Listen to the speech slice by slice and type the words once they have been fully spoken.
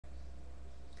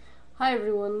Hi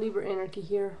everyone, LiberAnarchy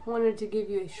here. Wanted to give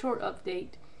you a short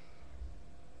update.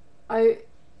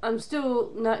 I'm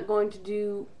still not going to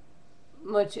do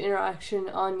much interaction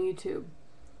on YouTube.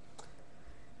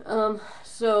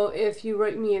 So if you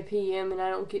write me a PM and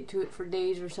I don't get to it for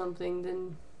days or something,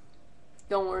 then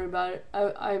don't worry about it.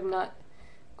 I'm not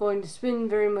going to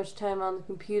spend very much time on the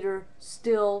computer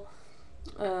still.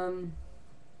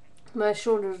 My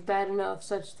shoulder's bad enough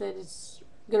such that it's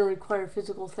going to require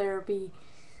physical therapy,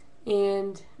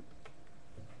 and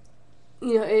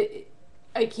I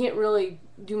can't really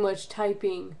do much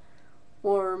typing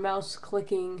or mouse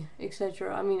clicking,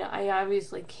 etc. I mean, I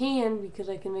obviously can because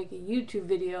I can make a YouTube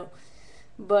video,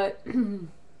 but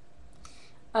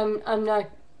I'm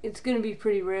not. It's gonna be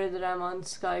pretty rare that I'm on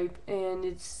Skype, and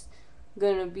it's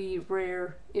gonna be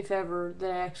rare, if ever,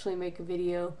 that I actually make a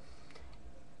video.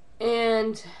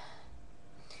 And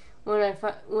when I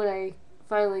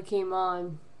finally came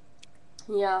on,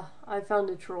 yeah, I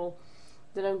found a troll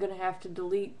that I'm gonna have to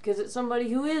delete because it's somebody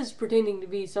who is pretending to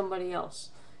be somebody else.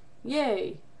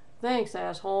 Yay! Thanks,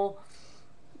 asshole.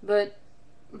 But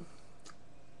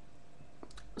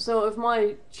so if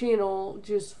my channel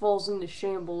just falls into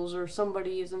shambles or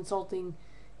somebody is insulting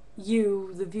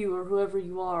you, the viewer, whoever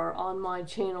you are, on my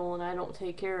channel and I don't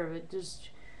take care of it, just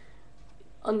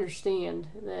understand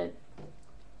that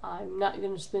I'm not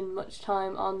going to spend much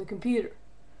time on the computer.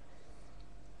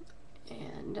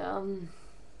 And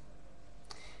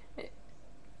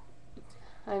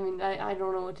I mean, I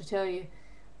don't know what to tell you.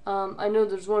 I know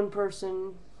there's one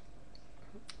person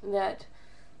that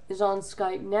is on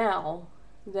Skype now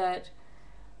that,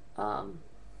 as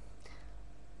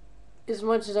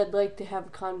much as I'd like to have a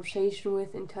conversation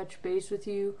with and touch base with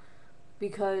you,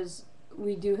 because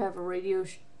we do have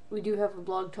a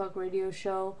blog talk radio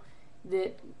show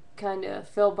that kind of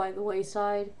fell by the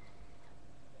wayside.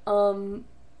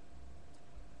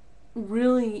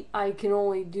 Really, I can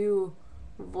only do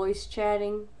voice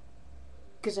chatting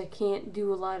because I can't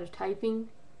do a lot of typing,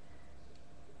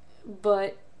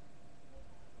 but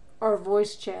our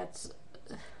voice chats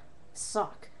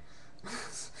suck.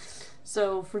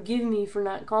 So forgive me for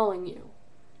not calling you.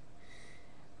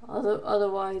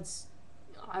 Otherwise,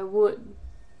 I would.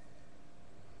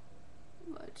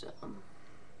 But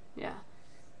yeah.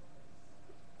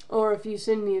 Or if you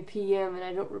send me a PM and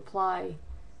I don't reply,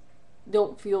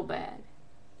 don't feel bad.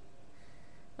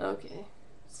 Okay,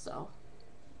 so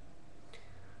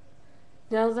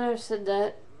now that I've said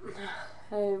that,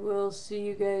 I will see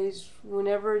you guys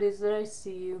whenever it is that I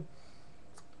see you.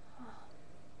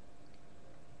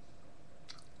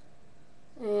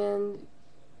 And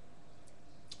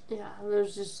yeah,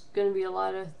 there's just gonna be a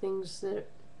lot of things that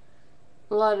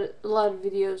a lot of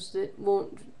videos that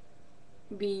won't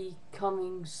be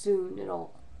coming soon at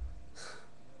all.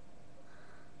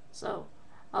 So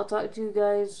I'll talk to you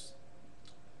guys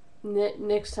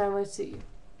next time I see you.